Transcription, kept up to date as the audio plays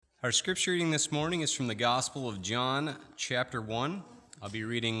Our scripture reading this morning is from the Gospel of John, chapter 1. I'll be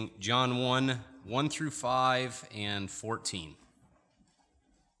reading John 1, 1 through 5 and 14.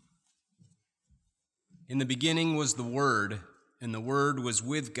 In the beginning was the Word, and the Word was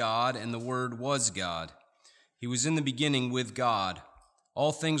with God, and the Word was God. He was in the beginning with God.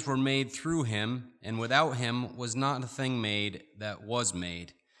 All things were made through him, and without him was not a thing made that was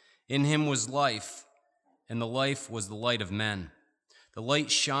made. In him was life, and the life was the light of men. The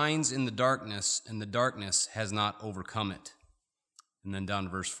light shines in the darkness, and the darkness has not overcome it. And then down to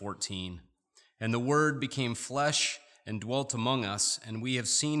verse 14. And the Word became flesh and dwelt among us, and we have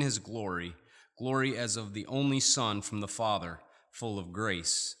seen his glory, glory as of the only Son from the Father, full of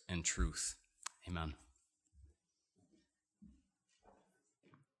grace and truth. Amen.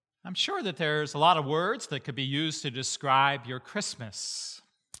 I'm sure that there's a lot of words that could be used to describe your Christmas.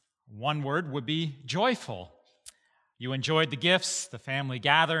 One word would be joyful. You enjoyed the gifts, the family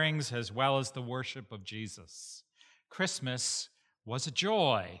gatherings, as well as the worship of Jesus. Christmas was a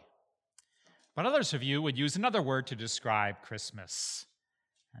joy. But others of you would use another word to describe Christmas,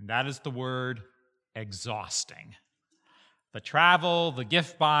 and that is the word exhausting. The travel, the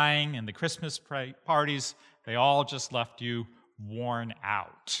gift buying, and the Christmas parties, they all just left you worn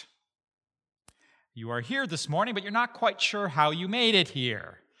out. You are here this morning, but you're not quite sure how you made it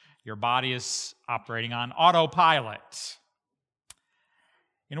here. Your body is operating on autopilot.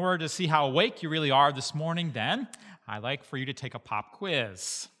 In order to see how awake you really are this morning, then, I'd like for you to take a pop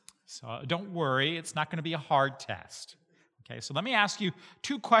quiz. So don't worry, it's not going to be a hard test. Okay, so let me ask you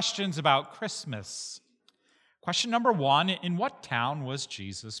two questions about Christmas. Question number one, in what town was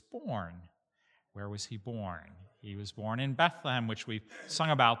Jesus born? Where was he born? He was born in Bethlehem, which we've sung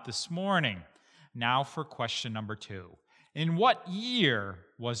about this morning. Now for question number two. In what year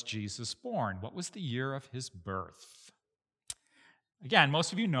was Jesus born? What was the year of his birth? Again,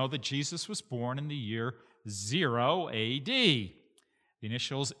 most of you know that Jesus was born in the year 0 AD. The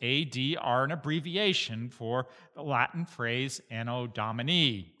initials AD are an abbreviation for the Latin phrase Anno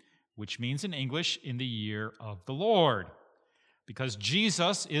Domini, which means in English, in the year of the Lord. Because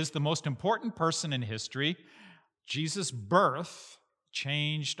Jesus is the most important person in history, Jesus' birth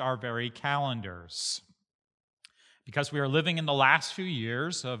changed our very calendars. Because we are living in the last few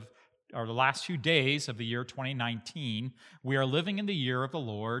days of the year 2019, we are living in the year of the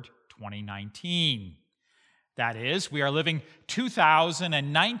Lord 2019. That is, we are living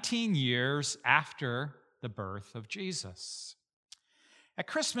 2019 years after the birth of Jesus. At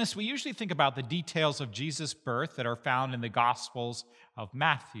Christmas, we usually think about the details of Jesus' birth that are found in the Gospels of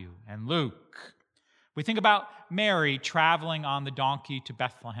Matthew and Luke. We think about Mary traveling on the donkey to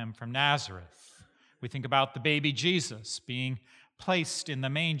Bethlehem from Nazareth. We think about the baby Jesus being placed in the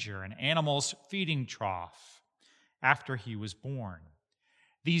manger, an animal's feeding trough, after he was born.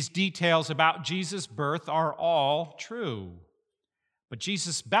 These details about Jesus' birth are all true. But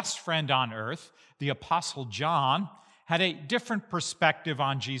Jesus' best friend on earth, the Apostle John, had a different perspective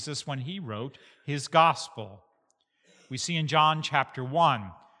on Jesus when he wrote his gospel. We see in John chapter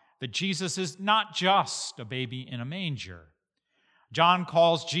 1 that Jesus is not just a baby in a manger. John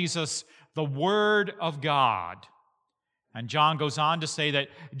calls Jesus the Word of God. And John goes on to say that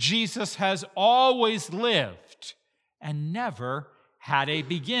Jesus has always lived and never had a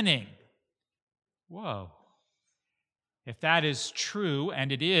beginning. Whoa. If that is true,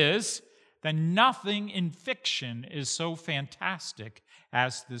 and it is, then nothing in fiction is so fantastic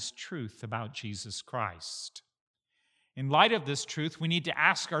as this truth about Jesus Christ. In light of this truth, we need to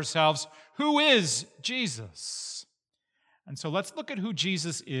ask ourselves, who is Jesus? And so let's look at who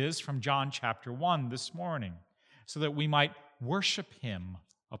Jesus is from John chapter 1 this morning, so that we might worship him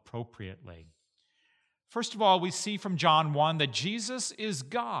appropriately. First of all, we see from John 1 that Jesus is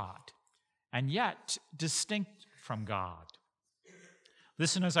God, and yet distinct from God.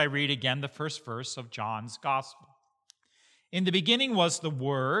 Listen as I read again the first verse of John's Gospel. In the beginning was the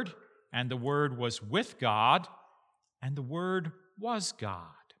Word, and the Word was with God, and the Word was God.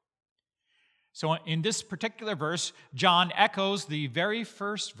 So in this particular verse, John echoes the very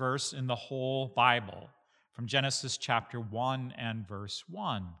first verse in the whole Bible, from Genesis chapter 1 and verse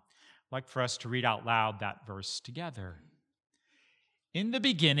 1. I'd like for us to read out loud that verse together. In the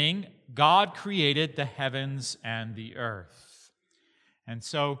beginning, God created the heavens and the earth. And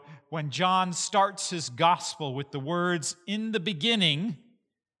so when John starts his gospel with the words, in the beginning,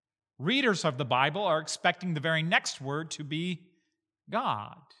 readers of the Bible are expecting the very next word to be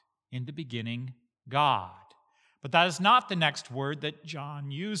God. In the beginning, God. But that is not the next word that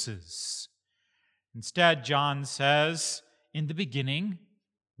John uses. Instead, John says, in the beginning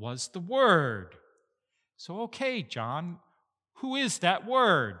was the Word. So, okay, John, who is that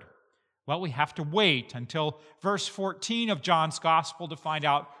Word? Well, we have to wait until verse 14 of John's Gospel to find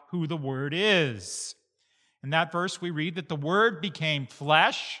out who the Word is. In that verse, we read that the Word became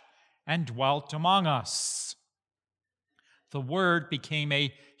flesh and dwelt among us. The Word became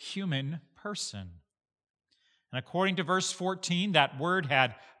a human person. And according to verse 14, that Word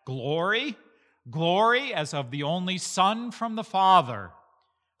had glory as of the only Son from the Father,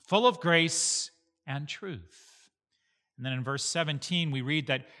 full of grace and truth. And then in verse 17, we read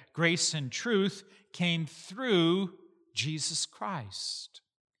that grace and truth came through Jesus Christ.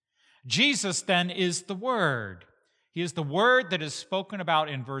 Jesus, then, is the Word. He is the Word that is spoken about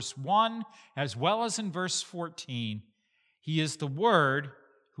in verse 1 as well as in verse 14. He is the Word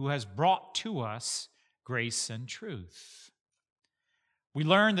who has brought to us grace and truth. We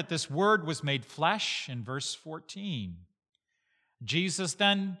learn that this Word was made flesh in verse 14. Jesus,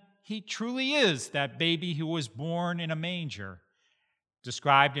 then, he truly is that baby who was born in a manger,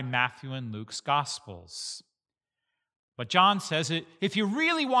 described in Matthew and Luke's Gospels. But John says, if you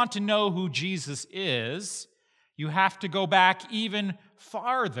really want to know who Jesus is, you have to go back even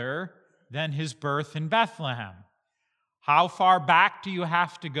farther than his birth in Bethlehem. How far back do you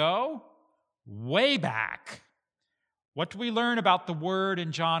have to go? Way back. What do we learn about the Word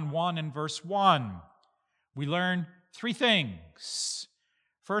in John 1 and verse 1? We learn three things.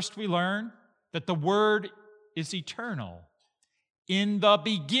 First, we learn that the Word is eternal. In the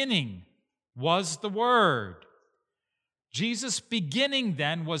beginning was the Word. Jesus' beginning,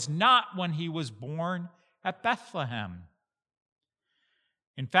 then, was not when he was born at Bethlehem.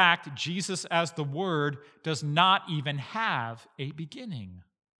 In fact, Jesus as the Word does not even have a beginning.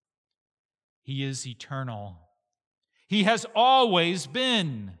 He is eternal. He has always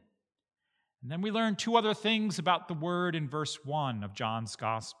been. And then we learn two other things about the Word in verse 1 of John's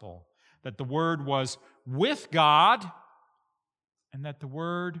Gospel. That the Word was with God and that the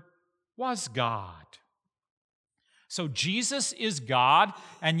Word was God. So Jesus is God,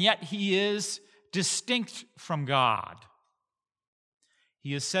 and yet he is distinct from God.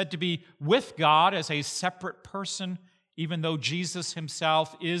 He is said to be with God as a separate person, even though Jesus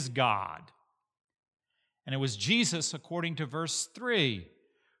himself is God. And it was Jesus, according to verse 3,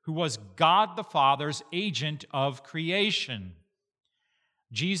 who was God the Father's agent of creation.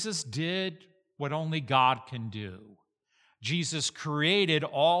 Jesus did what only God can do. Jesus created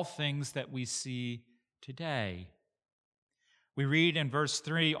all things that we see today. We read in verse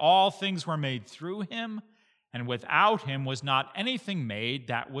 3, all things were made through him, and without him was not anything made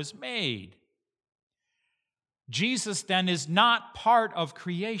that was made. Jesus then is not part of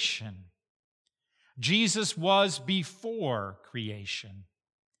creation. Jesus was before creation.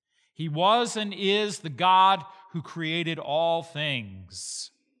 He was and is the God who created all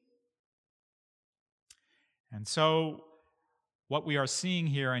things. And so, what we are seeing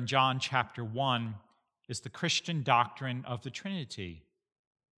here in John chapter 1 is the Christian doctrine of the Trinity.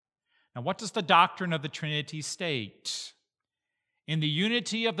 Now, what does the doctrine of the Trinity state? In the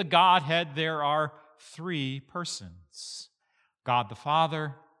unity of the Godhead, there are three persons: God the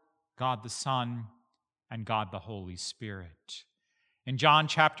Father, God the Son, and God the Holy Spirit. In John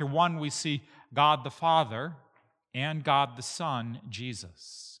chapter 1, we see God the Father and God the Son,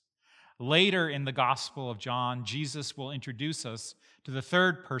 Jesus. Later in the Gospel of John, Jesus will introduce us to the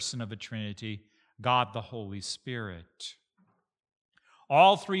third person of the Trinity, God the Holy Spirit.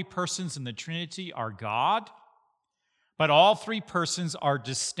 All three persons in the Trinity are God, but all three persons are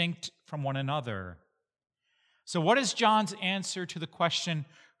distinct from one another. So what is John's answer to the question,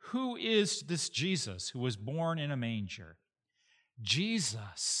 who is this Jesus who was born in a manger?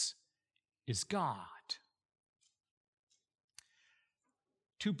 Jesus is God.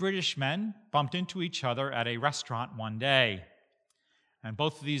 Two British men bumped into each other at a restaurant one day. And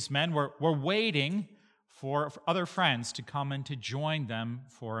both of these men were waiting for other friends to come and to join them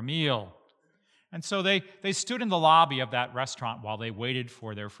for a meal. And so they stood in the lobby of that restaurant while they waited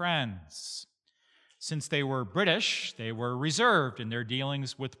for their friends. Since they were British, they were reserved in their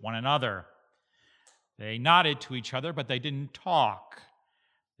dealings with one another. They nodded to each other, but they didn't talk.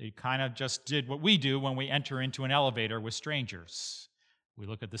 They kind of just did what we do when we enter into an elevator with strangers. We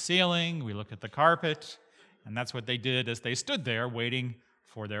look at the ceiling, we look at the carpet, and that's what they did as they stood there waiting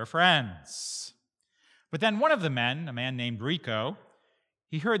for their friends. But then one of the men, a man named Rico,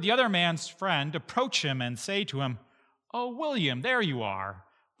 he heard the other man's friend approach him and say to him, "Oh, William, there you are.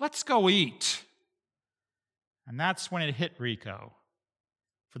 Let's go eat." And that's when it hit Rico.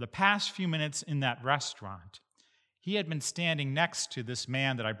 For the past few minutes in that restaurant, he had been standing next to this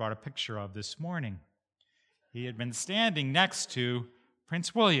man that I brought a picture of this morning. He had been standing next to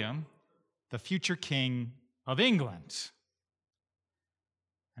Prince William, the future king of England.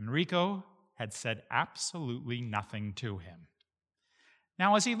 Enrico had said absolutely nothing to him.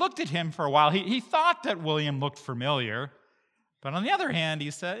 Now, as he looked at him for a while, he thought that William looked familiar, but on the other hand,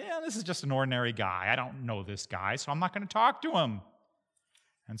 he said, this is just an ordinary guy. I don't know this guy, so I'm not going to talk to him.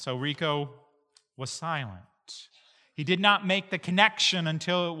 And so Rico was silent. He did not make the connection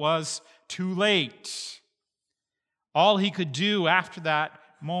until it was too late. All he could do after that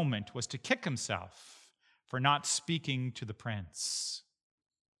moment was to kick himself for not speaking to the prince.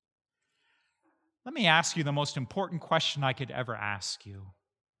 Let me ask you the most important question I could ever ask you.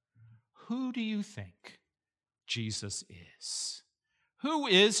 Who do you think Jesus is? Who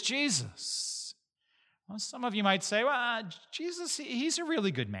is Jesus? Well, some of you might say, well, Jesus, he's a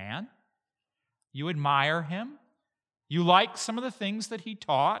really good man. You admire him. You like some of the things that he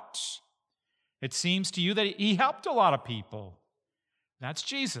taught. It seems to you that he helped a lot of people. That's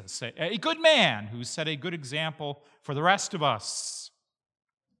Jesus, a good man who set a good example for the rest of us.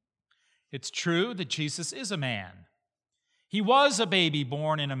 It's true that Jesus is a man. He was a baby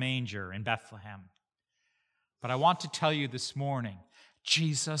born in a manger in Bethlehem. But I want to tell you this morning,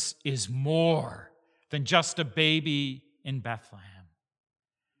 Jesus is more than just a baby in Bethlehem.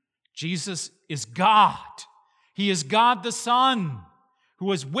 Jesus is God. He is God the Son, who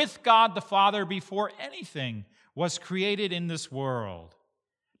was with God the Father before anything was created in this world.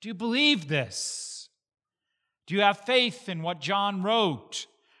 Do you believe this? Do you have faith in what John wrote,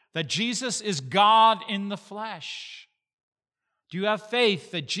 that Jesus is God in the flesh? Do you have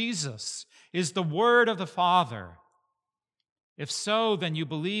faith that Jesus is the Word of the Father? If so, then you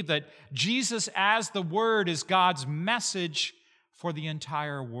believe that Jesus as the Word is God's message for the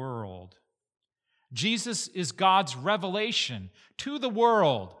entire world. Jesus is God's revelation to the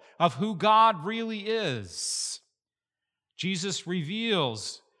world of who God really is. Jesus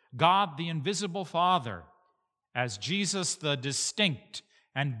reveals God the invisible Father as Jesus the distinct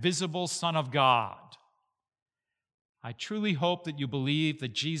and visible Son of God. I truly hope that you believe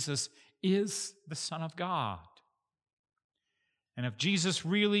that Jesus is the Son of God. And if Jesus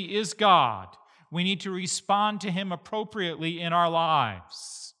really is God, we need to respond to him appropriately in our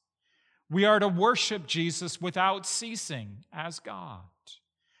lives. We are to worship Jesus without ceasing as God.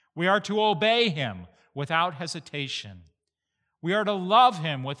 We are to obey him without hesitation. We are to love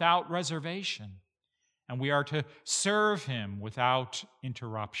him without reservation. And we are to serve him without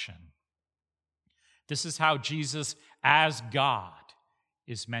interruption. This is how Jesus as God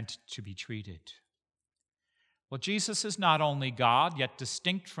is meant to be treated. Well, Jesus is not only God, yet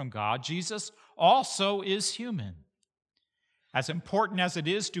distinct from God. Jesus also is human. As important as it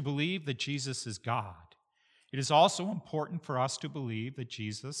is to believe that Jesus is God, it is also important for us to believe that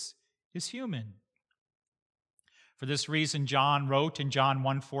Jesus is human. For this reason, John wrote in John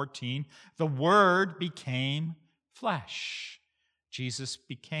 1:14, "The Word became flesh." Jesus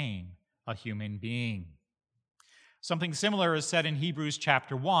became a human being. Something similar is said in Hebrews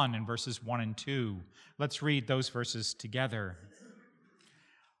chapter 1 and verses 1 and 2. Let's read those verses together.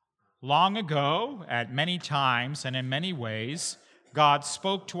 "Long ago, at many times and in many ways, God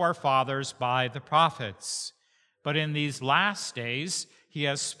spoke to our fathers by the prophets. But in these last days, he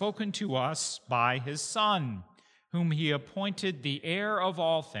has spoken to us by his Son, whom he appointed the heir of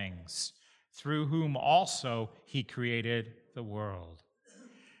all things, through whom also he created the world."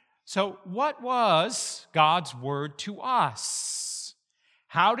 So what was God's word to us?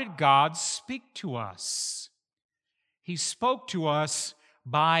 How did God speak to us? He spoke to us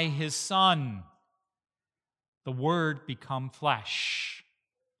by his Son, the Word become flesh.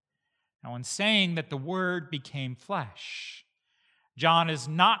 Now, in saying that the Word became flesh, John is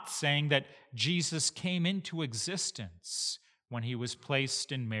not saying that Jesus came into existence when he was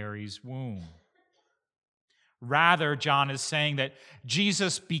placed in Mary's womb. Rather, John is saying that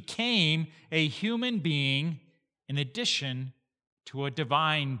Jesus became a human being in addition to a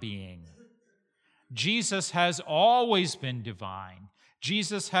divine being. Jesus has always been divine.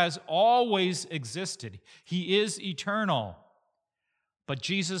 Jesus has always existed. He is eternal. But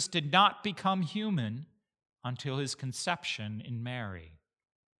Jesus did not become human until his conception in Mary.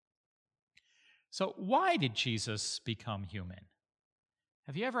 So why did Jesus become human?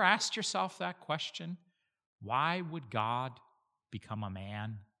 Have you ever asked yourself that question? Why would God become a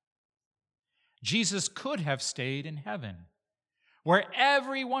man? Jesus could have stayed in heaven, where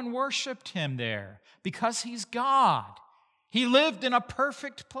everyone worshiped him there, because he's God. He lived in a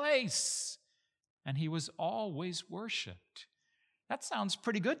perfect place, and he was always worshiped. That sounds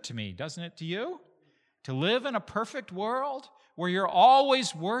pretty good to me, doesn't it to you? To live in a perfect world where you're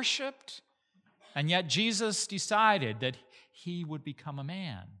always worshiped, and yet Jesus decided that he would become a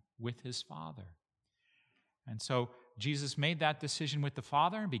man with his Father. And so Jesus made that decision with the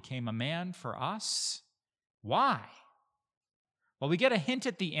Father and became a man for us. Why? Well, we get a hint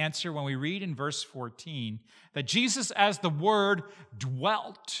at the answer when we read in verse 14 that Jesus, as the Word,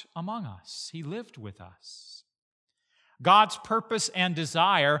 dwelt among us. He lived with us. God's purpose and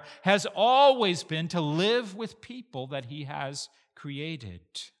desire has always been to live with people that He has created.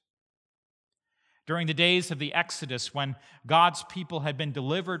 During the days of the Exodus, when God's people had been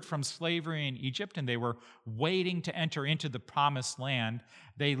delivered from slavery in Egypt and they were waiting to enter into the promised land,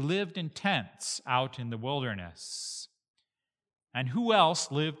 they lived in tents out in the wilderness. And who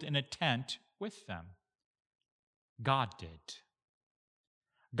else lived in a tent with them? God did.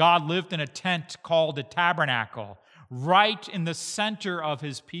 God lived in a tent called a tabernacle, right in the center of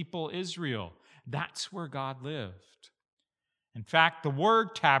His people Israel. That's where God lived. In fact, the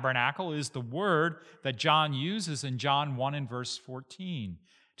word tabernacle is the word that John uses in John 1 and verse 14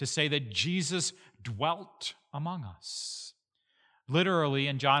 to say that Jesus dwelt among us. Literally,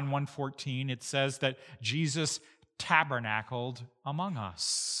 in John 1:14, it says that Jesus tabernacled among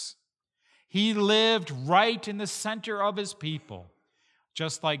us. He lived right in the center of His people,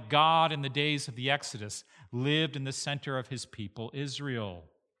 just like God in the days of the Exodus lived in the center of His people Israel.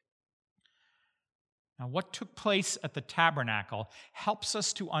 Now, what took place at the tabernacle helps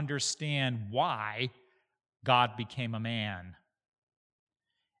us to understand why God became a man.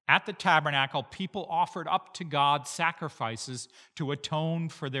 At the tabernacle, people offered up to God sacrifices to atone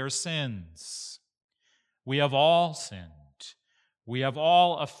for their sins. We have all sinned. We have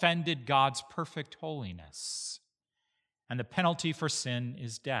all offended God's perfect holiness. And the penalty for sin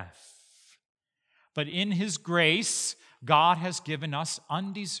is death. But in His grace, God has given us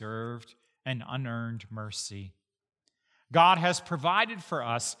undeserved and unearned mercy. God has provided for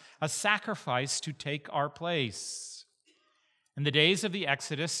us a sacrifice to take our place. In the days of the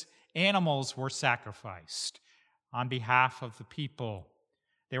Exodus, animals were sacrificed on behalf of the people.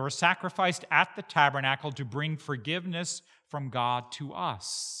 They were sacrificed at the tabernacle to bring forgiveness from God to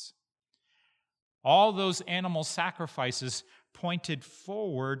us. All those animal sacrifices pointed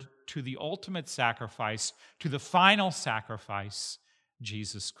forward to the ultimate sacrifice, to the final sacrifice,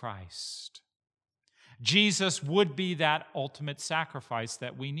 Jesus Christ. Jesus would be that ultimate sacrifice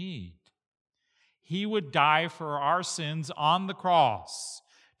that we need. He would die for our sins on the cross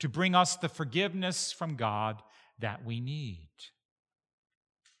to bring us the forgiveness from God that we need.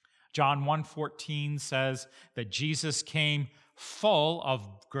 John 1:14 says that Jesus came full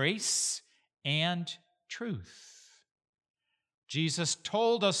of grace and truth. Jesus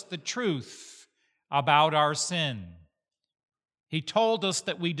told us the truth about our sin. He told us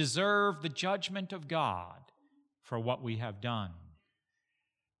that we deserve the judgment of God for what we have done.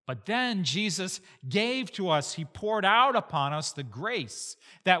 But then Jesus gave to us, He poured out upon us the grace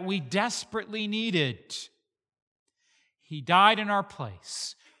that we desperately needed. He died in our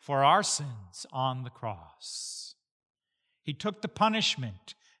place for our sins on the cross. He took the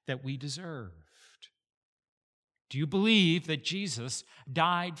punishment that we deserved. Do you believe that Jesus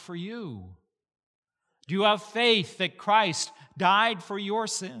died for you? Do you have faith that Christ died for your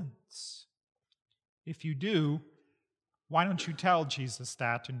sins? If you do, why don't you tell Jesus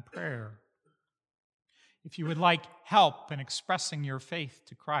that in prayer? If you would like help in expressing your faith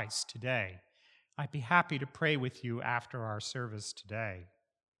to Christ today, I'd be happy to pray with you after our service today.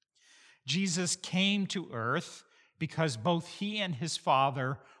 Jesus came to earth because both He and His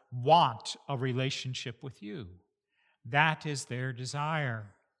Father want a relationship with you. That is their desire.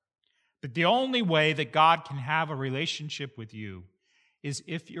 But the only way that God can have a relationship with you is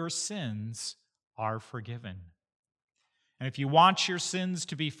if your sins are forgiven. And if you want your sins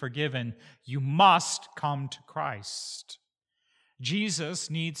to be forgiven, you must come to Christ. Jesus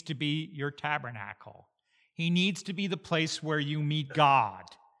needs to be your tabernacle. He needs to be the place where you meet God,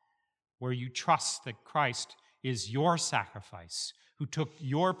 where you trust that Christ is your sacrifice, who took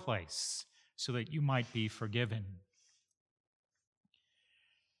your place so that you might be forgiven.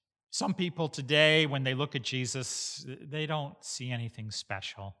 Some people today, when they look at Jesus, they don't see anything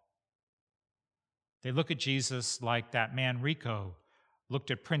special. They look at Jesus like that man Rico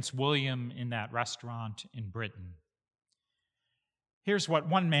looked at Prince William in that restaurant in Britain. Here's what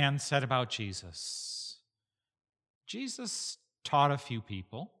one man said about Jesus. Jesus taught a few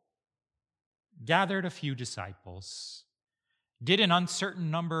people, gathered a few disciples, did an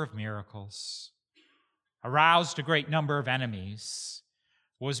uncertain number of miracles, aroused a great number of enemies,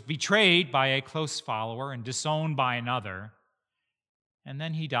 was betrayed by a close follower and disowned by another, and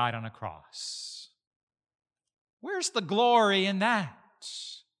then He died on a cross. Where's the glory in that?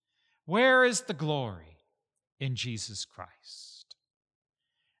 Where is the glory in Jesus Christ?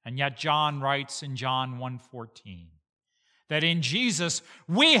 And yet John writes in John 1:14, that in Jesus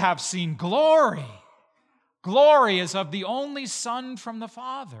we have seen glory. Glory as of the only Son from the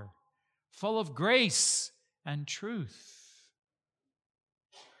Father, full of grace and truth.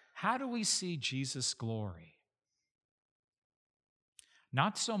 How do we see Jesus' glory?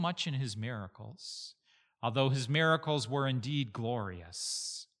 Not so much in his miracles, although his miracles were indeed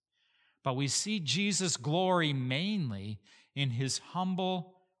glorious, but we see Jesus' glory mainly in his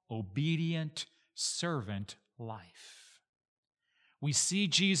humble, obedient, servant life. We see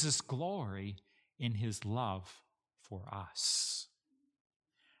Jesus' glory in his love for us.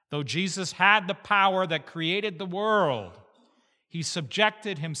 Though Jesus had the power that created the world, he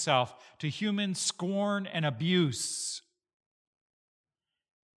subjected himself to human scorn and abuse.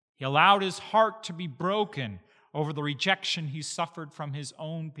 He allowed his heart to be broken over the rejection he suffered from his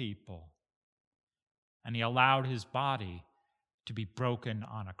own people. And he allowed his body to be broken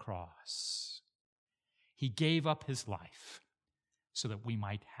on a cross. He gave up his life so that we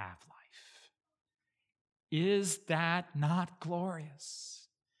might have life. Is that not glorious?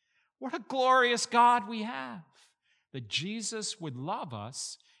 What a glorious God we have, that Jesus would love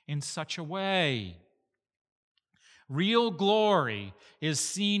us in such a way. Real glory is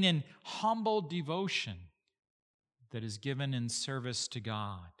seen in humble devotion that is given in service to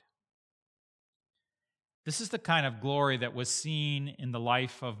God. This is the kind of glory that was seen in the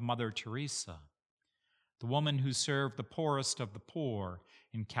life of Mother Teresa, the woman who served the poorest of the poor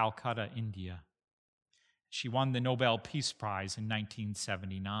in Calcutta, India. She won the Nobel Peace Prize in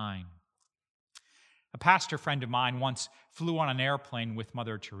 1979. A pastor friend of mine once flew on an airplane with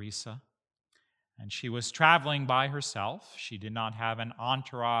Mother Teresa, and she was traveling by herself. She did not have an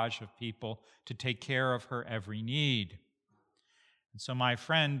entourage of people to take care of her every need. And so my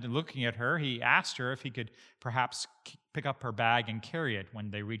friend, looking at her, he asked her if he could perhaps pick up her bag and carry it when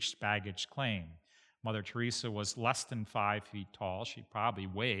they reached baggage claim. Mother Teresa was less than 5 feet tall. She probably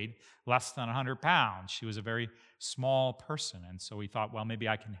weighed less than 100 pounds. She was a very small person, and so he thought, well, maybe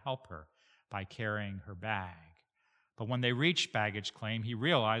I can help her by carrying her bag. But when they reached baggage claim, he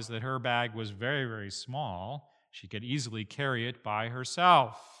realized that her bag was very, very small. She could easily carry it by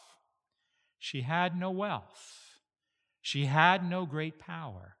herself. She had no wealth. She had no great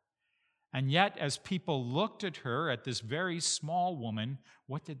power. And yet, as people looked at her, at this very small woman,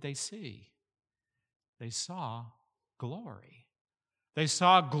 what did they see? They saw glory. They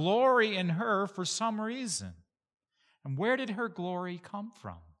saw glory in her for some reason. And where did her glory come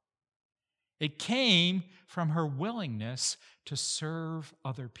from? It came from her willingness to serve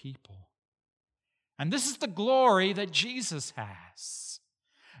other people. And this is the glory that Jesus has.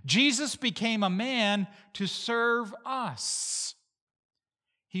 Jesus became a man to serve us.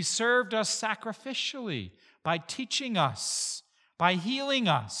 He served us sacrificially by teaching us, by healing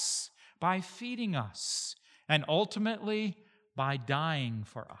us, by feeding us, and ultimately by dying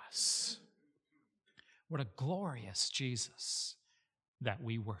for us. What a glorious Jesus that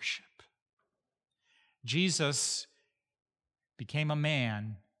we worship. Jesus became a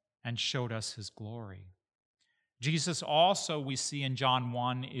man and showed us his glory. Jesus also, we see in John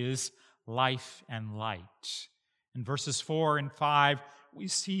 1, is life and light. In verses 4 and 5, we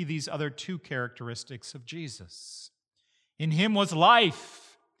see these other two characteristics of Jesus. In him was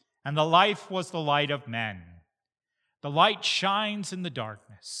life, and the life was the light of men. The light shines in the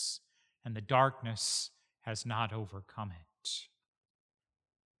darkness, and the darkness has not overcome it.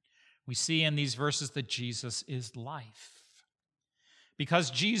 We see in these verses that Jesus is life.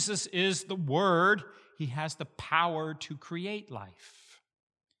 Because Jesus is the Word, he has the power to create life.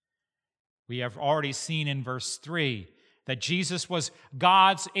 We have already seen in verse 3 that Jesus was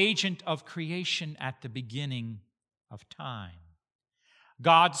God's agent of creation at the beginning of time.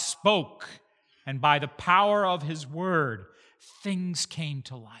 God spoke, and by the power of his word, things came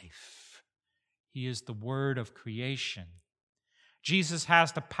to life. He is the Word of creation. Jesus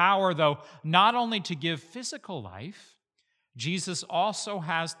has the power, though, not only to give physical life, Jesus also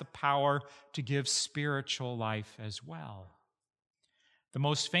has the power to give spiritual life as well. The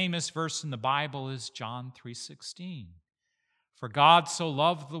most famous verse in the Bible is John 3:16. For God so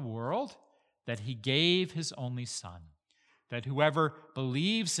loved the world that he gave his only Son, that whoever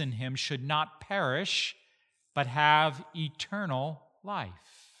believes in him should not perish, but have eternal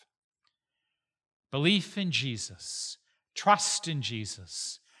life. Belief in Jesus, trust in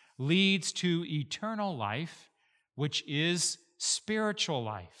Jesus, leads to eternal life, which is spiritual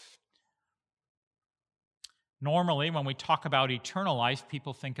life. Normally, when we talk about eternal life,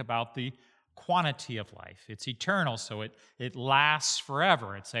 people think about the quantity of life. It's eternal, so it lasts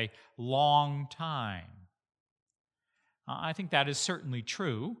forever. It's a long time. I think that is certainly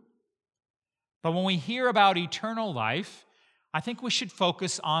true. But when we hear about eternal life, I think we should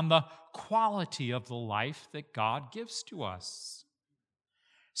focus on the quality of the life that God gives to us.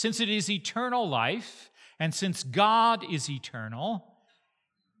 Since it is eternal life, and since God is eternal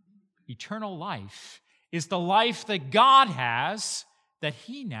life is the life that God has that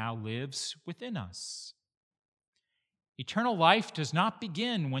He now lives within us. Eternal life does not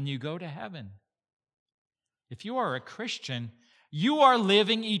begin when you go to heaven. If you are a Christian, you are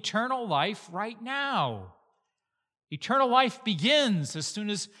living eternal life right now. Eternal life begins as soon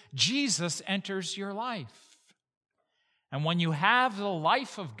as Jesus enters your life. And when you have the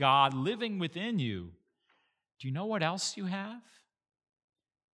life of God living within you, do you know what else you have?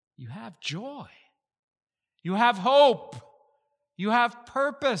 You have joy. You have hope. You have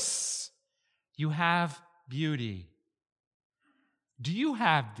purpose. You have beauty. Do you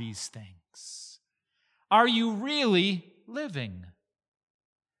have these things? Are you really living?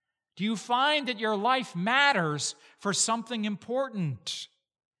 Do you find that your life matters for something important?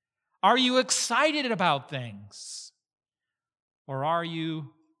 Are you excited about things? Or are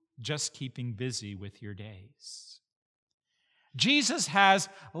you just keeping busy with your days? Jesus has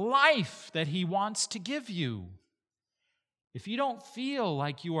life that He wants to give you. If you don't feel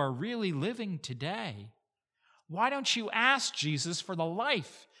like you are really living today, why don't you ask Jesus for the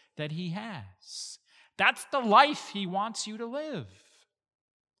life that He has? That's the life He wants you to live.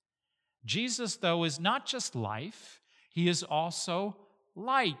 Jesus, though, is not just life, He is also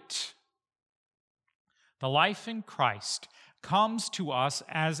light. The life in Christ comes to us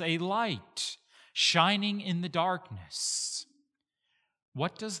as a light shining in the darkness.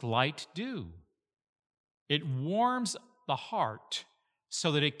 What does light do? It warms the heart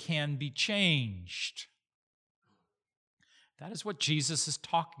so that it can be changed. That is what Jesus is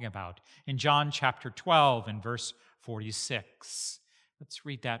talking about in John chapter 12 and verse 46. Let's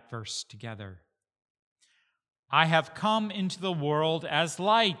read that verse together. I have come into the world as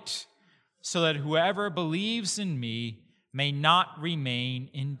light, so that whoever believes in me may not remain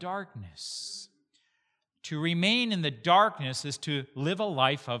in darkness. To remain in the darkness is to live a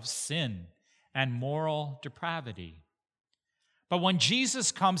life of sin and moral depravity. But when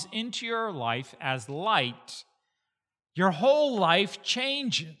Jesus comes into your life as light, your whole life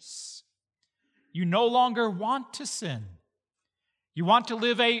changes. You no longer want to sin. You want to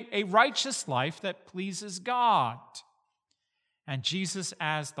live a righteous life that pleases God. And Jesus,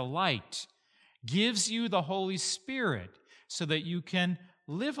 as the light, gives you the Holy Spirit so that you can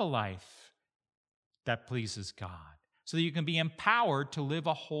live a life that pleases God, so that you can be empowered to live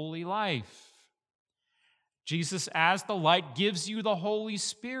a holy life. Jesus, as the light, gives you the Holy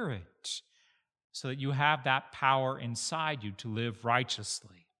Spirit so that you have that power inside you to live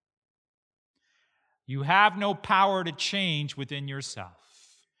righteously. You have no power to change within yourself.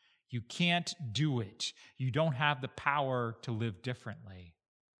 You can't do it. You don't have the power to live differently.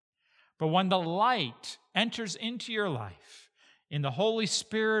 But when the light enters into your life in the Holy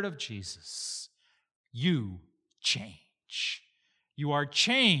Spirit of Jesus, you change. You are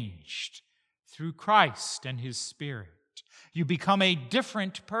changed through Christ and His Spirit. You become a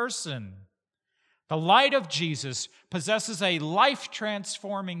different person. The light of Jesus possesses a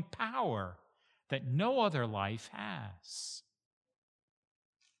life-transforming power that no other life has.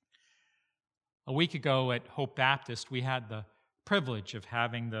 A week ago at Hope Baptist, we had the privilege of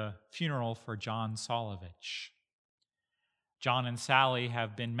having the funeral for John Solovich. John and Sally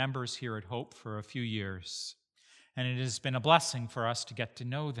have been members here at Hope for a few years, and it has been a blessing for us to get to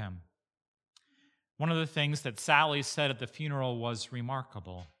know them. One of the things that Sally said at the funeral was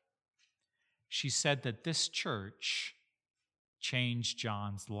remarkable. She said that this church changed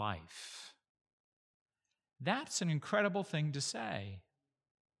John's life. That's an incredible thing to say.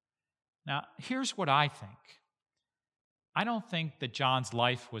 Now, here's what I think. I don't think that John's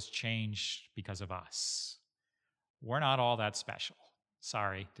life was changed because of us. We're not all that special.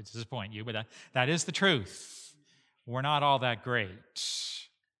 Sorry to disappoint you, but that is the truth. We're not all that great.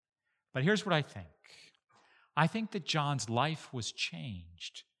 But here's what I think. I think that John's life was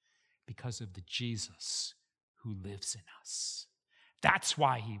changed because of the Jesus who lives in us. That's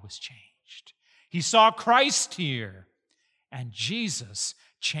why he was changed. He saw Christ here, and Jesus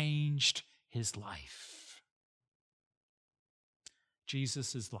changed his life.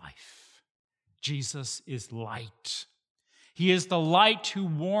 Jesus is life. Jesus is light. He is the light who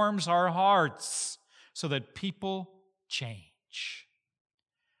warms our hearts so that people change.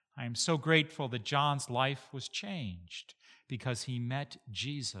 I am so grateful that John's life was changed because he met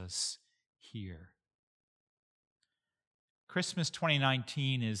Jesus here. Christmas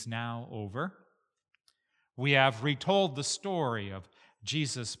 2019 is now over. We have retold the story of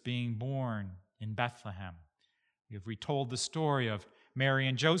Jesus being born in Bethlehem. We have retold the story of Mary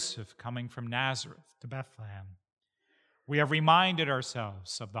and Joseph coming from Nazareth to Bethlehem. We have reminded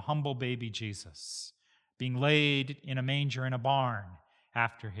ourselves of the humble baby Jesus being laid in a manger in a barn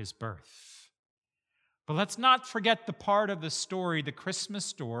after his birth. But let's not forget the part of the story, the Christmas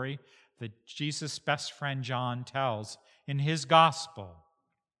story, that Jesus' best friend John tells in his gospel.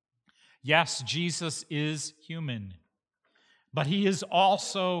 Yes, Jesus is human, but he is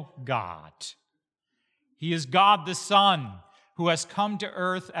also God. He is God the Son, who has come to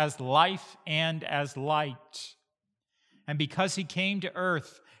earth as life and as light. And because he came to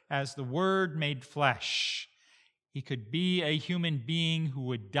earth as the Word made flesh, he could be a human being who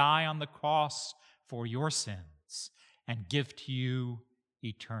would die on the cross for your sins and give to you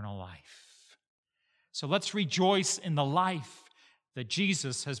eternal life. So let's rejoice in the life that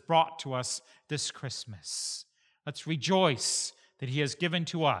Jesus has brought to us this Christmas. Let's rejoice that he has given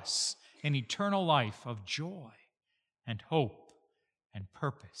to us an eternal life of joy and hope and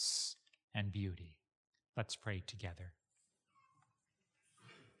purpose and beauty. Let's pray together.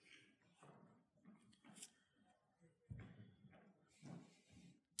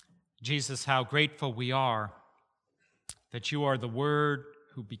 Jesus, how grateful we are that you are the Word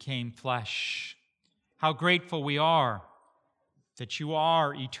who became flesh. How grateful we are that you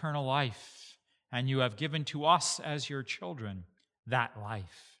are eternal life and you have given to us as your children that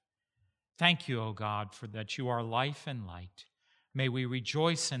life. Thank you, O God, for that you are life and light. May we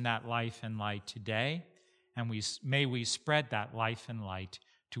rejoice in that life and light today, and may we spread that life and light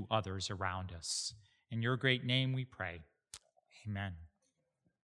to others around us. In your great name we pray. Amen.